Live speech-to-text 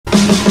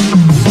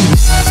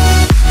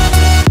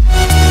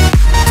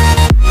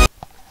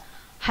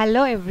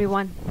Hello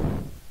everyone.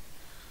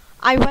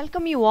 I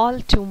welcome you all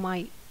to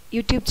my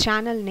YouTube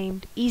channel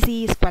named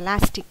Easy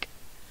Scholastic.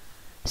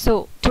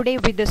 So today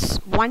with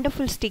this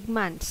wonderful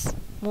stickmans,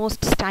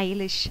 most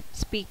stylish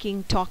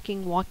speaking,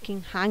 talking,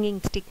 walking, hanging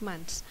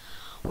stickmans,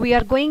 we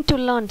are going to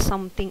learn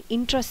something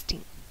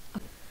interesting.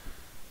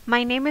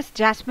 My name is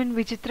Jasmine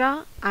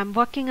Vijitra. I am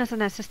working as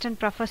an assistant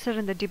professor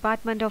in the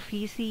Department of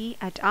ECE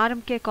at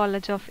RMK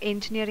College of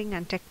Engineering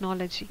and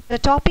Technology. The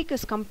topic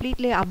is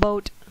completely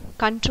about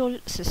control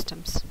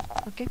systems.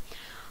 Okay,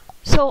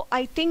 so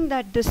I think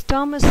that this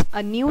term is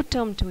a new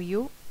term to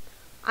you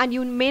and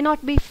you may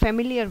not be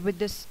familiar with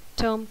this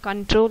term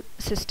control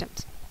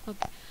systems.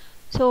 Okay,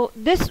 so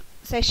this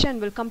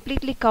session will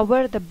completely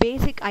cover the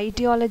basic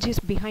ideologies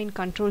behind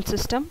control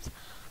systems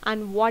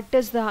and what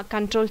is the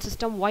control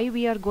system, why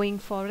we are going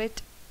for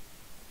it.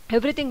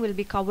 Everything will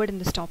be covered in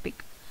this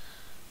topic.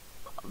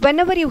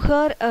 Whenever you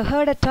heard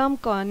a term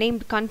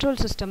named control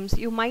systems,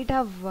 you might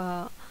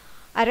have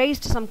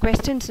arised some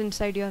questions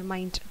inside your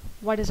mind.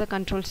 What is a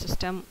control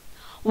system?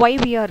 Why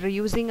we are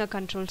using a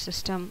control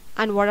system?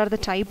 And what are the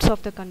types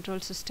of the control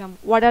system?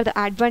 What are the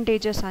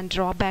advantages and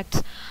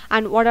drawbacks?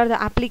 And what are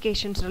the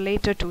applications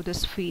related to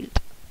this field?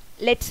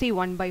 Let's see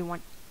one by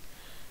one.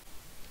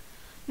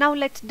 Now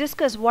let's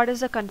discuss what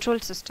is a control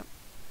system.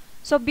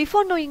 So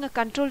before knowing a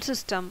control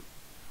system,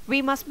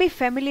 we must be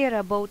familiar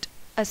about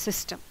a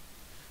system.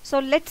 So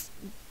let's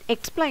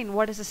explain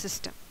what is a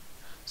system.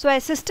 So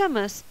a system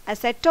is a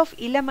set of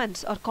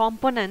elements or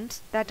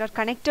components that are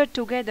connected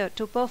together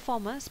to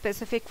perform a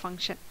specific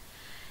function.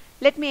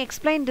 Let me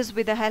explain this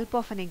with the help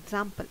of an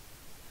example.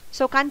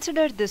 So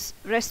consider this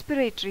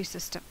respiratory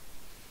system.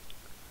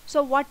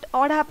 So what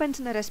happens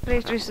in the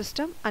respiratory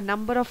system? A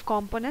number of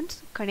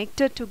components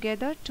connected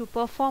together to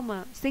perform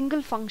a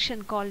single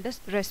function called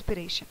as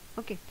respiration.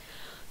 Okay.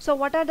 So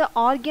what are the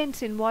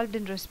organs involved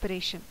in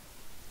respiration?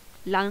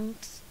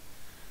 Lungs,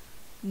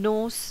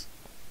 nose,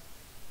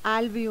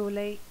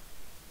 alveoli,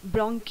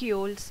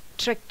 bronchioles,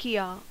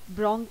 trachea,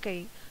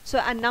 bronchi.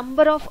 So a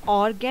number of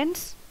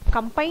organs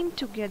combined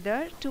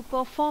together to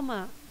perform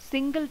a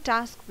single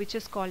task which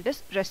is called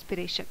as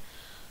respiration.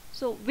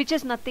 So which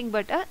is nothing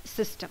but a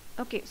system.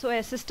 Okay, so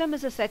a system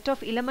is a set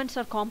of elements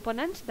or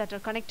components that are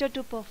connected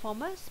to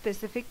perform a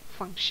specific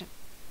function.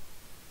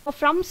 So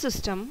from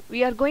system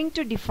we are going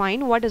to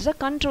define what is a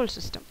control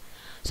system.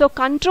 So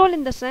control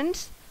in the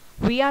sense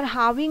we are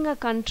having a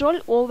control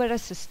over a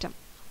system,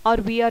 or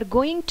we are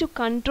going to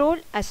control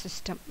a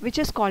system, which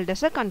is called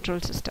as a control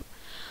system.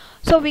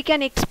 So we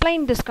can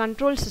explain this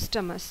control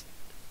system as,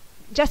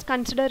 just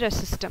consider a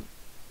system.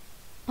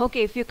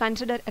 Okay, if you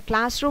consider a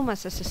classroom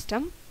as a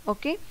system,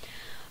 okay,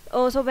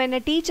 so when a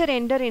teacher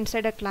enter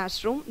inside a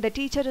classroom, the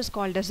teacher is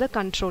called as a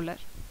controller.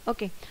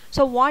 Okay,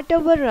 so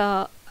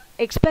whatever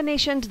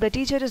explanations the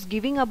teacher is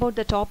giving about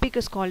the topic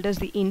is called as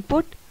the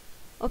input.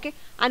 Okay,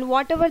 and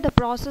whatever the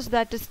process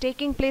that is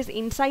taking place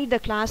inside the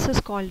class is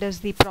called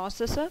as the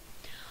processor,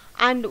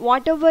 and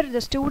whatever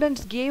the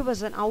students gave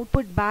as an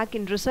output back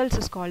in results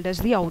is called as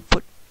the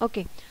output.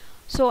 Okay,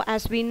 so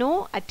as we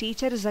know, a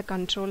teacher is a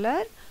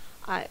controller.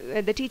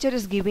 The teacher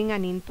is giving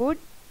an input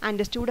and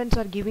the students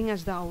are giving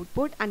us the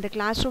output, and the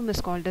classroom is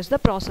called as the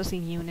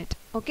processing unit.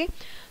 Okay,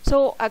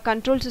 so a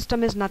control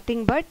system is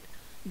nothing but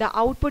the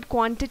output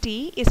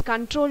quantity is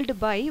controlled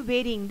by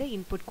varying the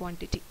input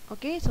quantity.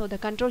 Okay, so the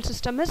control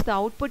system is the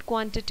output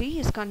quantity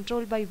is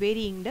controlled by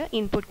varying the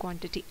input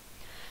quantity.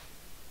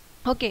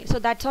 Okay, so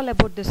that's all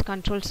about this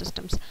control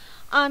systems.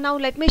 Now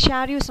let me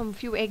share you some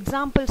few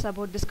examples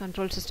about this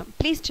control system.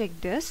 Please check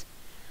this.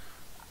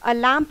 A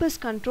lamp is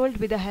controlled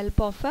with the help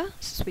of a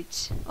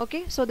switch.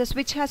 Okay, so the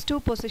switch has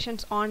two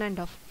positions, on and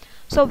off.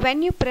 So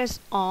when you press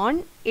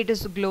on, it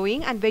is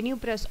glowing, and when you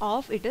press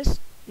off, it is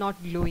not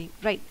glowing,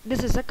 right?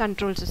 This is a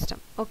control system.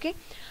 Okay,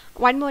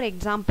 one more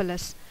example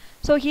is,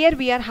 so here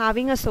we are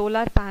having a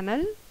solar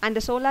panel, and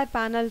the solar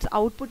panel's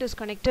output is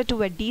connected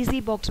to a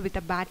DC box with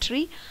a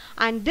battery,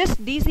 and this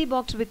DC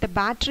box with the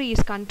battery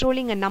is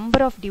controlling a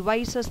number of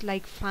devices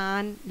like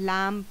fan,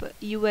 lamp,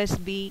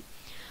 USB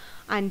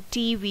and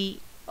TV.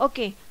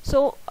 Okay,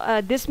 so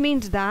this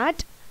means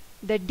that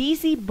the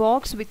DC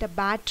box with a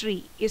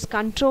battery is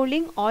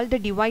controlling all the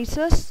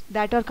devices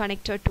that are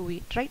connected to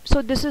it, right?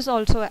 So this is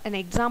also an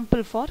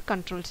example for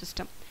control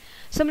system.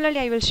 Similarly,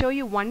 I will show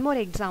you one more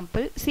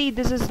example. See,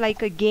 this is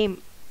like a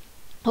game.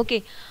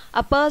 Okay,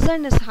 a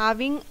person is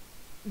having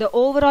the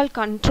overall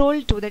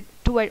control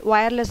to a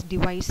wireless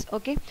device.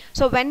 Okay,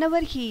 so whenever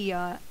he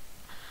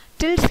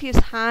tilts his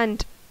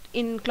hand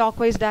in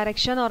clockwise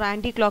direction or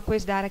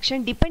anti-clockwise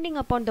direction, depending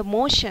upon the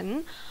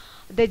motion,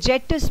 the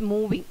jet is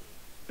moving,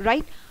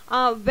 right?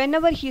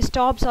 Whenever he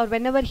stops or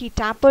whenever he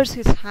tappers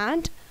his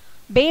hand,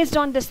 based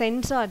on the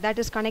sensor that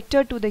is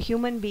connected to the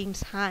human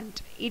being's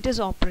hand, it is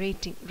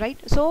operating, right?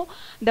 So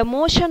the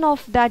motion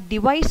of that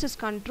device is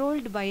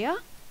controlled by a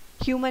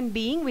human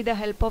being with the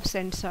help of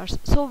sensors.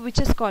 So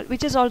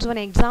which is also an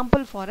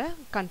example for a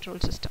control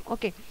system.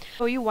 Okay,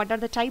 show you what are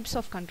the types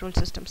of control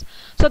systems.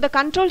 So the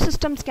control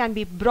systems can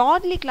be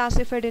broadly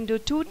classified into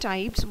two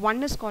types.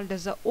 One is called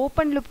as a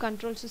open loop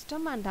control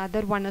system and the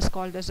other one is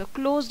called as a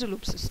closed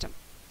loop system.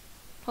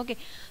 Okay,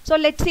 so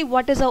let's see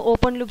what is a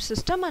open loop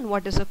system and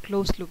what is a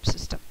closed loop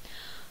system.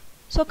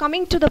 So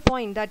coming to the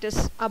point, that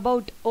is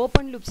about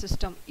open loop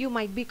system, you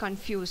might be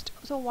confused.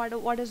 So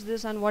what is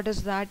this and what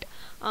is that?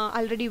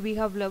 Already we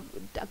have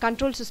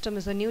control system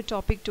is a new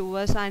topic to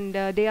us, and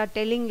they are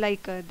telling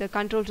like the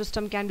control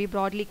system can be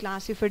broadly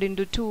classified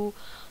into two.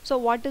 So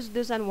what is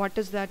this and what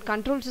is that?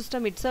 Control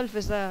system itself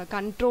is a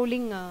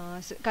controlling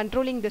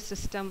the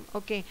system.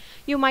 Okay,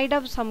 you might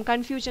have some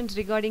confusions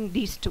regarding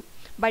these two,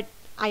 but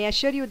I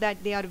assure you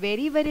that they are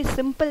very, very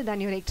simple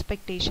than your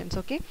expectations.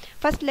 Okay,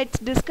 first let's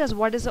discuss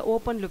what is the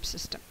open loop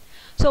system.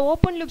 So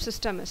open loop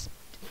system is,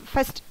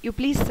 first you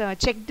please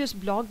check this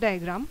block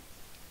diagram.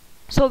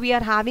 So we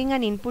are having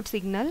an input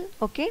signal,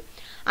 okay,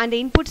 and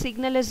the input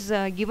signal is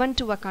given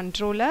to a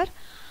controller,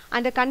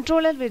 and the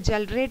controller will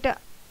generate a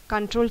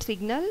control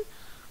signal,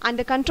 and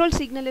the control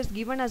signal is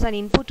given as an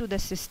input to the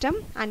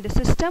system, and the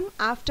system,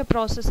 after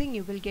processing,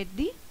 you will get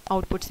the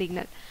output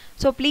signal.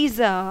 So please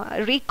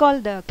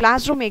recall the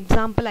classroom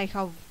example I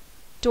have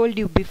told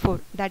you before.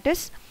 That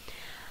is,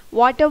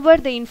 whatever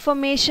the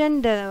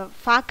information the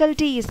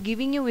faculty is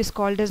giving you is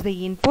called as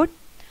the input,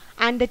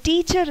 and the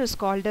teacher is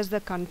called as the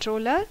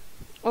controller.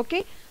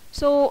 Okay,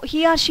 so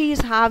he or she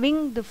is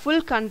having the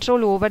full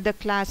control over the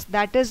class.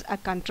 That is a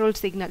control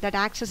signal that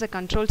acts as a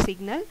control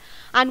signal,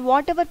 and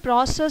whatever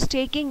process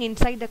taking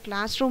inside the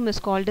classroom is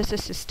called as a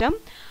system,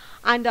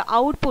 and the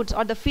outputs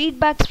or the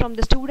feedbacks from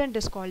the student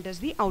is called as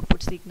the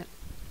output signal.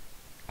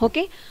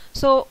 Okay,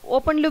 so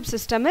open loop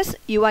system is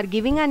you are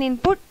giving an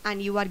input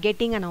and you are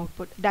getting an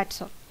output.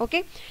 That's all.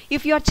 Okay,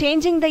 if you are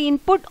changing the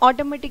input,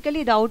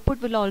 automatically the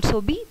output will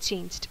also be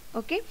changed.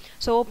 Okay,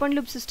 so open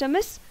loop system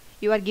is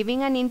you are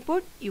giving an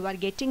input, you are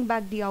getting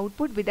back the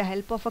output with the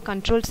help of a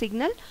control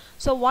signal.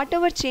 So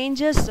whatever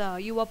changes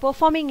you are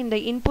performing in the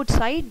input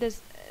side, this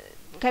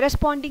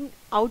corresponding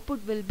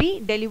output will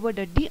be delivered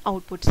at the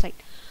output side.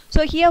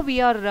 So here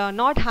we are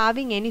not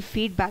having any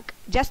feedback,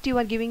 just you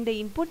are giving the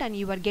input and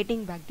you are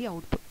getting back the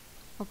output.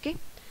 Okay,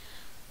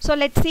 so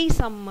let's see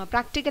some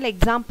practical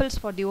examples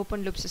for the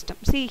open loop system.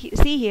 See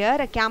here,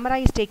 a camera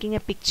is taking a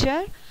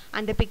picture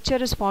and the picture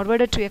is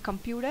forwarded to a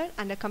computer,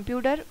 and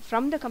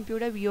from the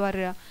computer you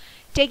are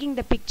taking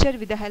the picture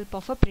with the help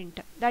of a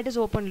printer. That is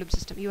open loop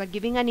system. You are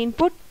giving an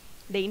input,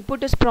 the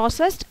input is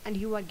processed and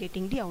you are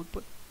getting the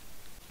output.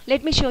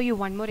 Let me show you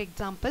one more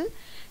example.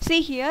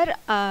 See here,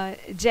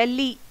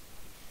 jelly,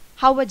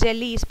 how a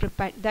jelly is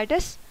prepared. That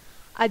is,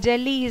 a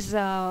jelly is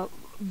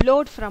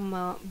blowed from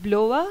a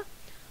blower,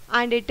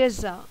 and it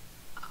is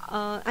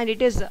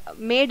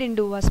made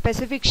into a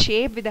specific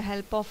shape with the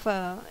help of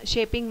a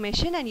shaping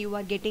machine, and you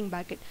are getting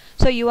back it.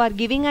 So you are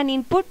giving an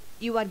input,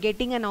 you are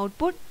getting an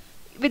output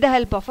with the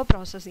help of a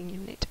processing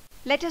unit.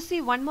 Let us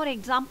see one more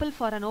example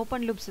for an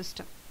open loop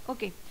system.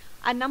 Okay,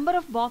 a number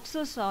of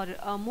boxes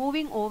are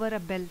moving over a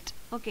belt.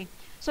 Okay,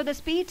 so the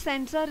speed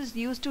sensor is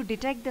used to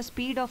detect the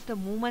speed of the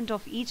movement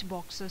of each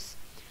boxes.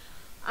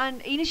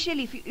 And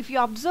initially, if you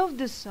observe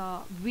this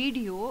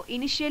video,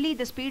 initially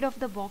the speed of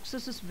the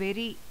boxes is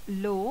very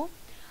low,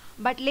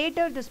 but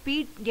later the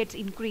speed gets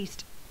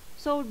increased.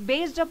 So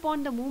based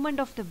upon the movement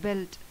of the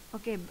belt,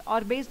 okay,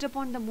 or based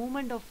upon the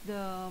movement of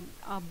the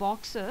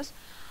boxes,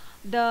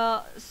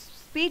 the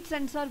speed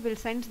sensor will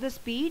sense the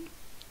speed,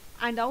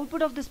 and the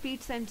output of the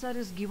speed sensor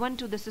is given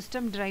to the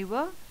system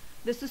driver.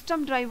 The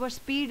system driver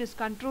speed is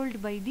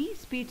controlled by the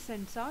speed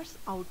sensor's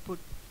output.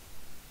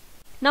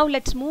 Now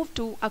let's move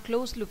to a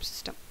closed loop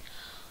system.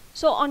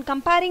 So on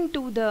comparing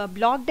to the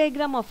block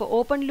diagram of an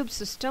open loop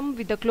system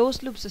with the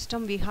closed loop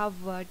system, we have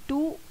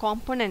two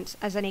components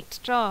as an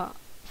extra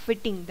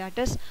fitting, that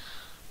is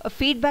a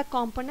feedback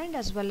component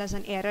as well as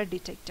an error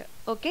detector.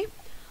 Okay,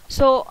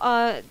 so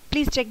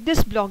please check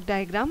this block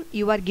diagram.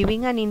 You are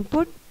giving an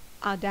input,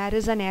 there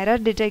is an error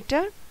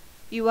detector,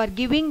 you are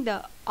giving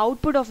the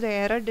output of the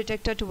error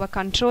detector to a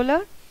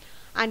controller,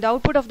 and the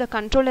output of the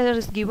controller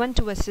is given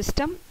to a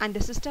system, and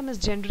the system is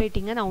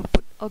generating an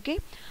output. Okay,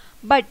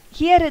 but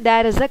here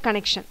there is a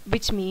connection,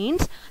 which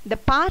means the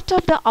part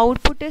of the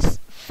output is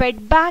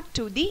fed back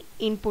to the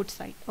input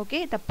side.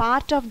 Okay, the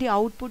part of the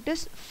output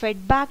is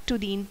fed back to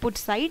the input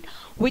side,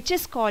 which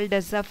is called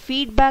as a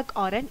feedback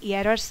or an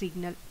error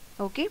signal.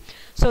 Okay,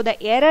 so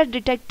the error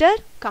detector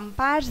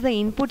compares the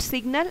input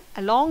signal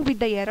along with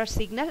the error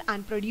signal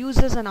and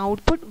produces an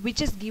output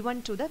which is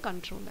given to the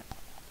controller.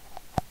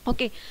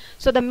 Okay,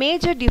 so the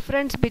major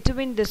difference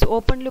between this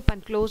open loop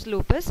and closed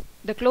loop is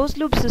the closed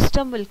loop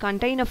system will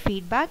contain a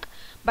feedback,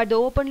 but the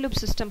open loop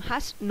system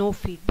has no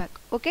feedback.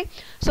 Okay,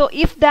 so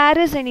if there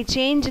is any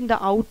change in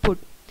the output,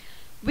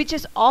 which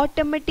is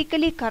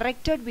automatically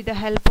corrected with the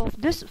help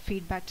of this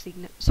feedback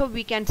signal. So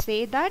we can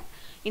say that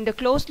in the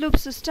closed loop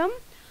system,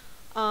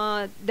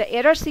 the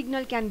error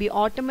signal can be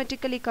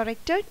automatically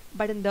corrected,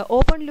 but in the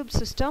open loop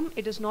system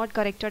it is not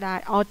corrected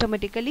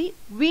automatically.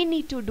 We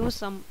need to do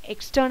some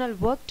external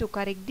work to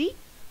correct the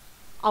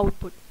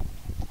output.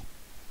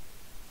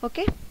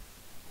 Okay,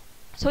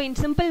 so in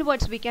simple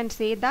words we can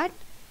say that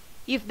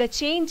if the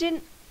change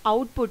in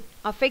output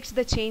affects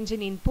the change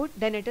in input,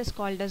 then it is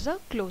called as a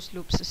closed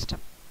loop system.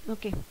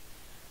 Okay,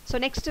 so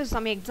next is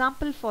some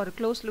example for a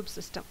closed loop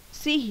system.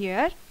 See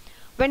here,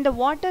 when the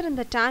water in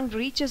the tank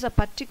reaches a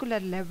particular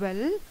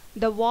level,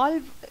 the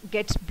valve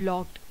gets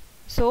blocked.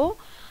 So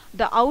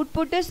the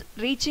output is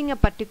reaching a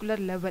particular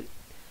level.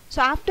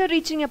 So after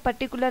reaching a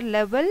particular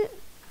level,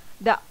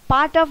 the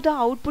part of the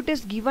output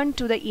is given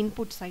to the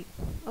input side.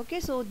 Okay,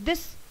 so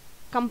this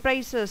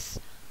comprises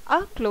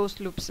a closed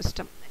loop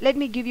system. Let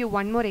me give you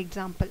one more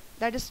example,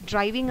 that is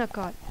driving a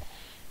car.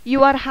 You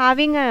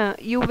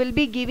will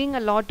be giving a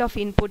lot of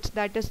inputs,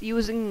 that is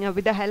using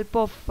with the help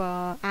of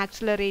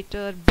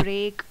accelerator,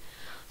 brake,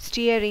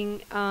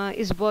 steering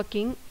is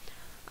working,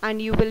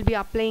 and you will be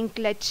applying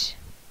clutch,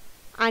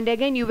 and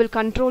again you will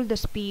control the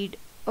speed.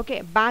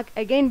 Okay, back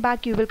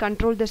you will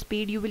control the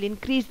speed, you will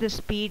increase the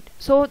speed.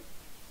 So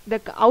the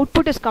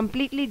output is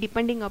completely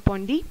depending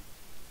upon the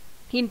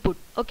input.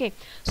 Okay,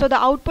 so the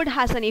output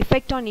has an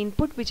effect on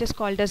input, which is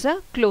called as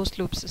a closed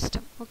loop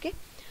system. Okay,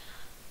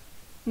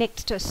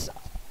 next is,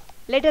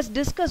 let us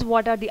discuss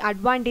what are the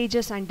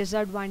advantages and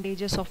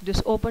disadvantages of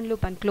this open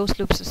loop and closed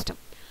loop system.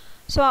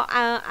 So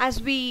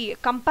as we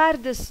compare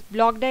this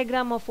block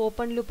diagram of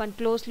open loop and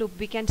closed loop,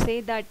 we can say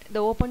that the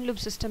open loop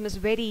system is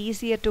very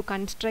easier to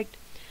construct.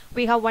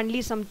 We have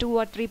only some 2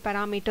 or 3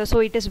 parameters, so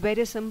it is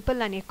very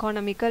simple and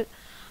economical,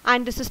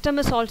 and the system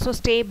is also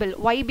stable.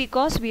 Why?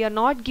 Because we are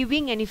not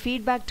giving any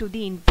feedback to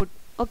the input.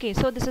 Okay,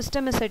 so the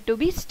system is said to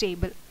be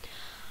stable.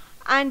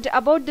 And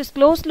about this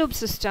closed loop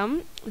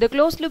system, the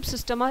closed loop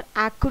system are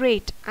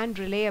accurate and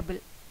reliable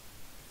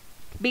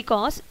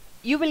because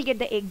you will get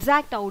the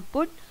exact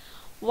output.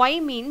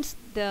 Why? Means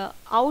the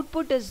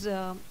output is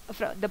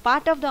the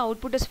part of the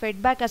output is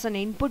fed back as an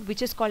input,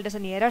 which is called as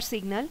an error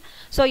signal.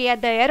 So yeah,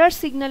 the error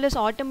signal is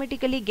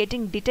automatically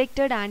getting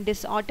detected and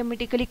is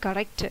automatically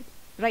corrected,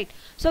 right?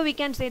 So we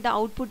can say the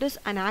output is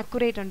an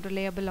accurate and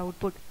reliable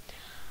output.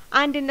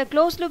 And in the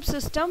closed loop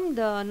system,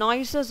 the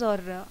noises or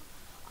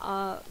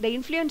the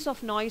influence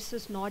of noise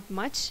is not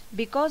much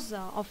because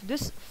of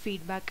this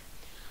feedback.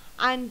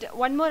 And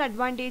one more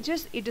advantage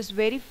is it is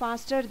very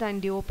faster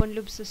than the open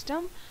loop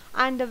system,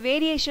 and the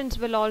variations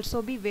will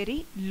also be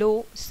very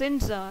low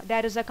since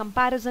there is a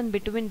comparison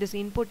between this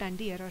input and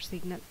the error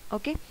signal.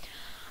 Okay,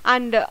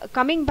 and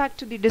coming back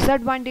to the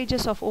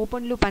disadvantages of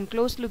open loop and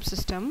closed loop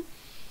system,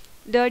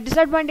 the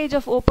disadvantage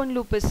of open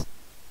loop is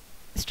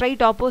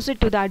straight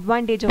opposite to the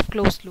advantage of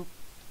closed loop.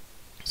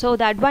 So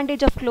the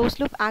advantage of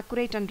closed loop,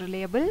 accurate and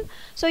reliable.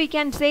 So you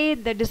can say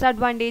the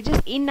disadvantage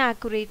is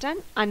inaccurate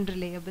and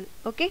unreliable.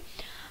 Okay,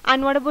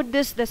 and what about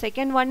this? The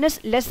second one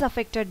is less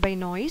affected by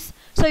noise.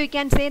 So you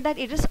can say that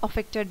it is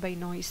affected by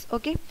noise.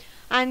 Okay,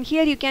 and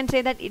here you can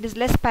say that it is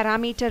less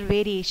parameter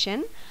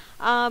variation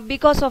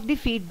because of the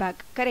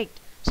feedback. Correct.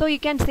 So you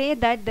can say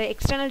that the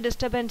external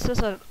disturbances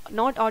are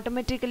not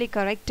automatically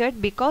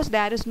corrected because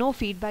there is no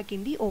feedback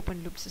in the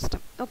open loop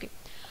system. Okay,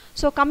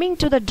 so coming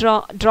to the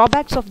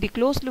drawbacks of the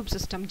closed loop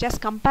system,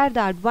 just compare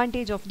the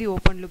advantage of the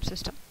open loop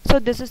system. So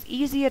this is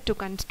easier to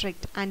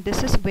construct and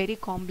this is very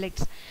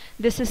complex.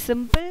 This is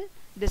simple,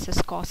 this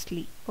is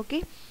costly.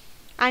 Okay,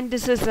 and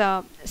this is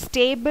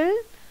stable,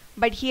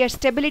 but here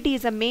stability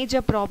is a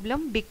major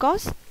problem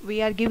because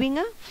we are giving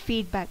a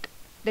feedback.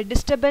 The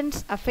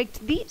disturbance affects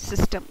the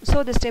system,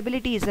 so the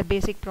stability is a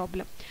basic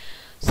problem.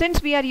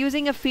 Since we are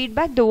using a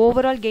feedback, the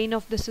overall gain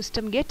of the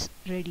system gets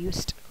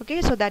reduced.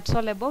 Okay, so that's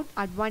all about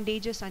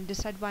advantages and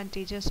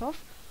disadvantages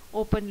of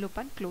open loop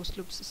and closed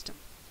loop system.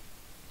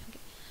 Okay.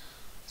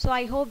 So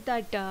I hope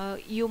that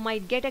you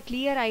might get a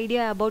clear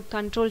idea about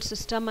control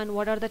system and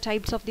what are the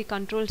types of the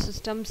control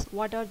systems,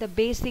 what are the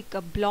basic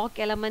block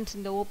elements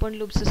in the open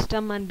loop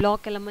system and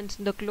block elements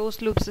in the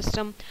closed loop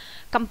system,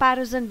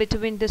 comparison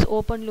between this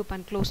open loop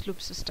and closed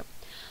loop system.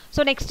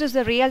 So next is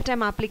the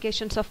real-time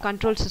applications of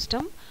control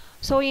system.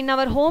 So in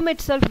our home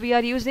itself, we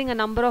are using a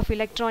number of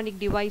electronic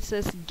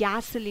devices,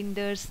 gas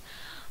cylinders,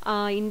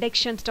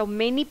 induction stove,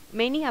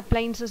 many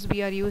appliances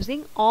we are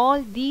using.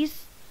 All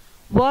these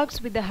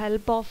works with the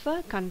help of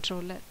a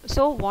controller.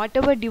 So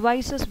whatever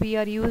devices we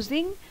are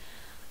using,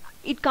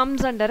 it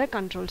comes under a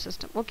control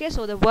system. Okay,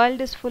 so the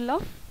world is full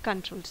of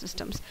control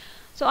systems.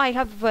 So I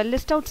have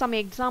listed out some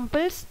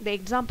examples. The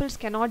examples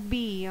cannot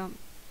be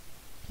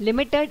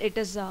limited, it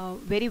is a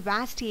very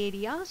vast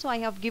area, so I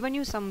have given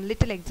you some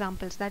little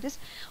examples, that is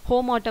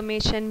home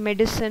automation,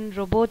 medicine,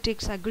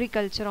 robotics,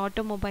 agriculture,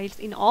 automobiles.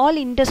 In all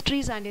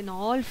industries and in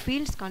all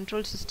fields,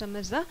 control system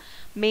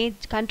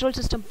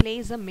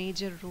plays a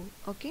major role.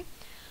 Okay,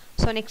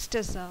 so next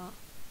is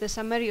the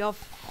summary of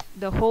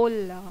the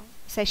whole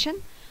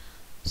session.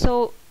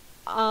 So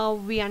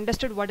we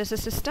understood what is a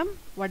system,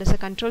 what is a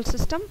control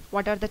system,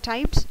 what are the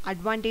types,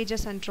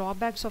 advantages and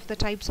drawbacks of the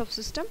types of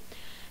system.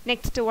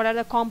 Next, what are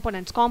the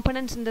components?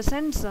 Components in the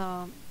sense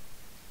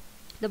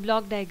the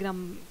block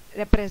diagram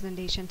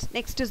representations.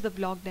 Next is the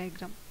block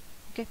diagram.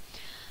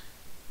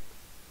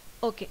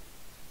 Okay,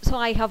 so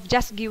I have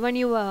just given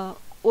you a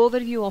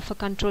overview of a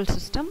control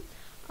system.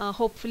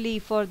 Hopefully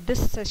for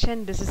this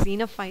session this is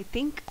enough, I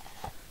think.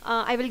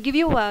 I will give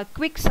you a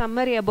quick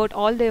summary about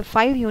all the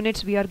 5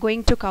 units we are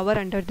going to cover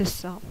under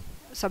this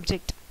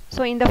subject.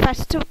 So in the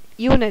first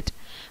unit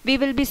we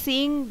will be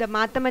seeing the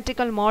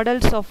mathematical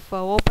models of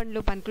open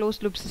loop and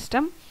closed loop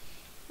system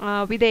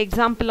with the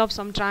example of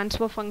some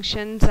transfer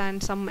functions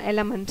and some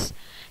elements.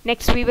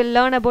 Next we will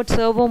learn about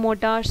servo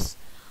motors,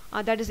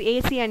 that is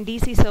AC and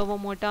DC servo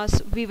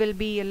motors. We will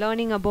be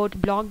learning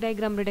about block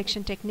diagram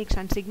reduction techniques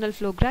and signal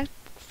flow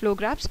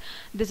graphs.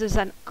 This is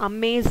an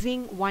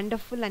amazing,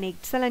 wonderful and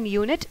excellent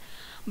unit,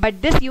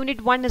 but this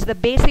unit 1 is the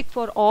basic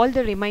for all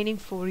the remaining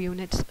 4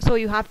 units. So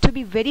you have to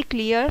be very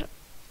clear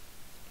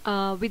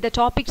with the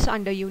topics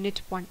under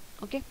unit 1.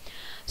 Okay,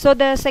 so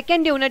the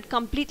second unit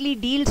completely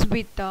deals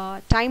with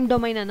time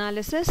domain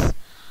analysis,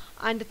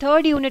 and the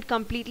third unit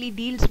completely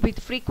deals with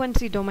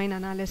frequency domain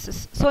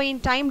analysis. So in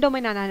time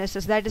domain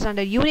analysis, that is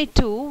under unit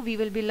 2, we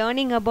will be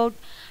learning about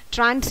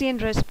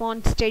transient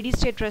response, steady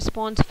state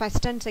response,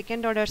 first and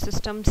second order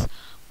systems,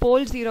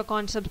 pole zero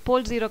concepts.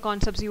 Pole zero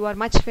concepts you are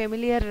much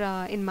familiar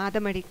in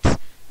mathematics,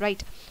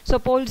 right? So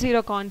pole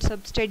zero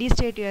concepts, steady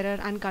state error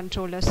and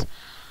controllers.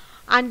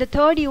 And the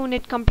third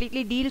unit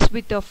completely deals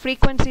with the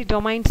frequency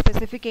domain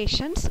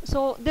specifications.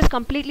 So this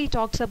completely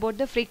talks about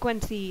the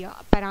frequency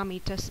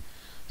parameters.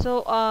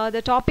 So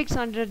the topics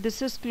under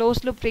this is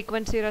closed loop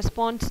frequency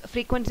response,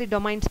 frequency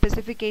domain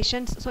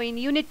specifications. So in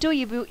unit 2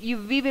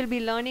 we will be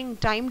learning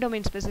time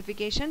domain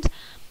specifications,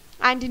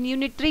 and in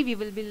unit 3 we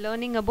will be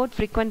learning about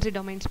frequency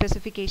domain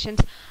specifications,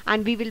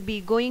 and we will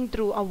be going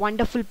through a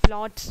wonderful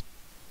plots,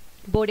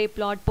 Bode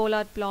plot,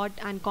 polar plot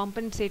and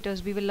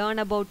compensators. We will learn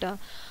about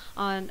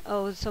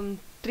some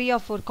 3 or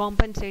 4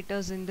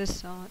 compensators in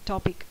this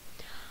topic.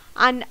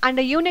 And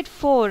under unit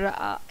 4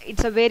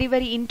 it's a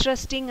very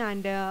interesting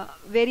and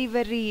very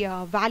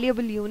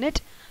valuable unit.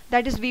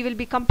 That is, we will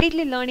be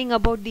completely learning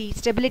about the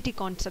stability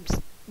concepts.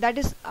 That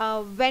is,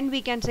 when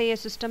we can say a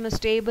system is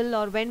stable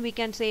or when we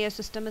can say a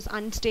system is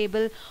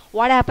unstable,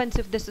 what happens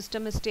if the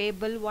system is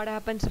stable, what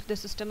happens if the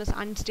system is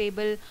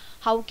unstable,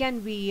 how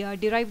can we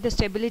derive the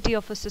stability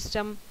of a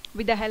system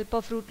with the help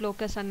of root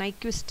locus and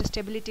Nyquist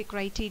stability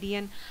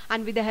criterion,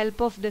 and with the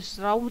help of this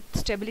route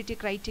stability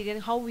criterion,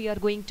 how we are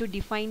going to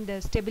define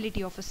the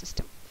stability of a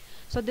system.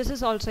 So this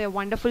is also a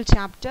wonderful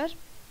chapter.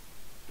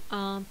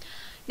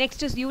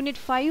 Next is unit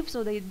 5.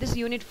 So this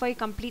unit 5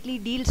 completely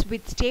deals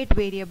with state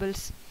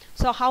variables.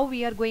 So how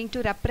we are going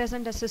to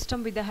represent a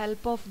system with the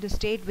help of the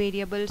state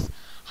variables,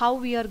 how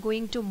we are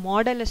going to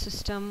model a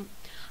system,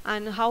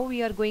 and how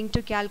we are going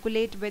to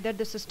calculate whether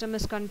the system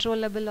is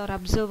controllable or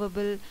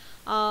observable.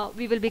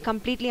 We will be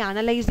completely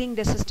analyzing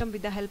the system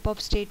with the help of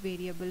state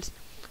variables.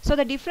 So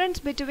the difference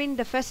between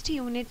the first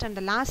unit and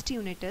the last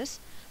unit is,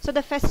 so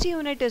the first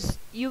unit is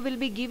you will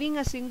be giving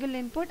a single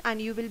input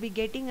and you will be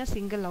getting a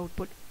single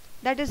output.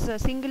 That is a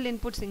single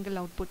input, single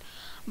output.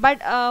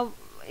 But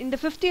in the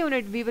 5th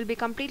unit we will be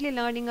completely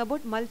learning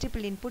about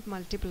multiple input,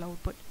 multiple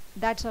output.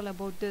 That's all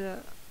about the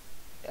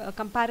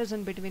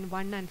comparison between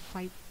 1 and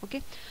 5.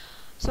 Okay,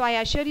 so I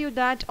assure you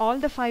that all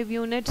the 5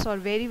 units are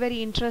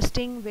very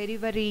interesting,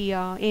 very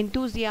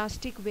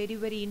enthusiastic,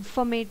 very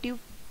informative.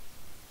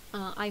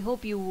 I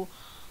hope you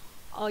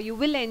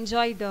will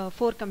enjoy the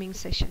forthcoming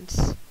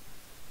sessions.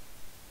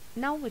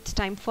 Now it's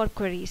time for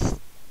queries.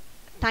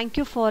 Thank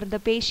you for the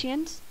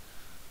patience.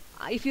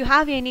 If you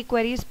have any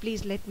queries,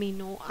 please let me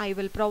know. I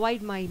will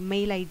provide my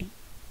mail ID.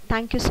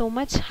 Thank you so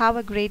much. Have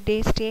a great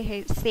day.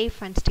 Stay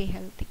safe and stay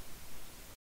healthy.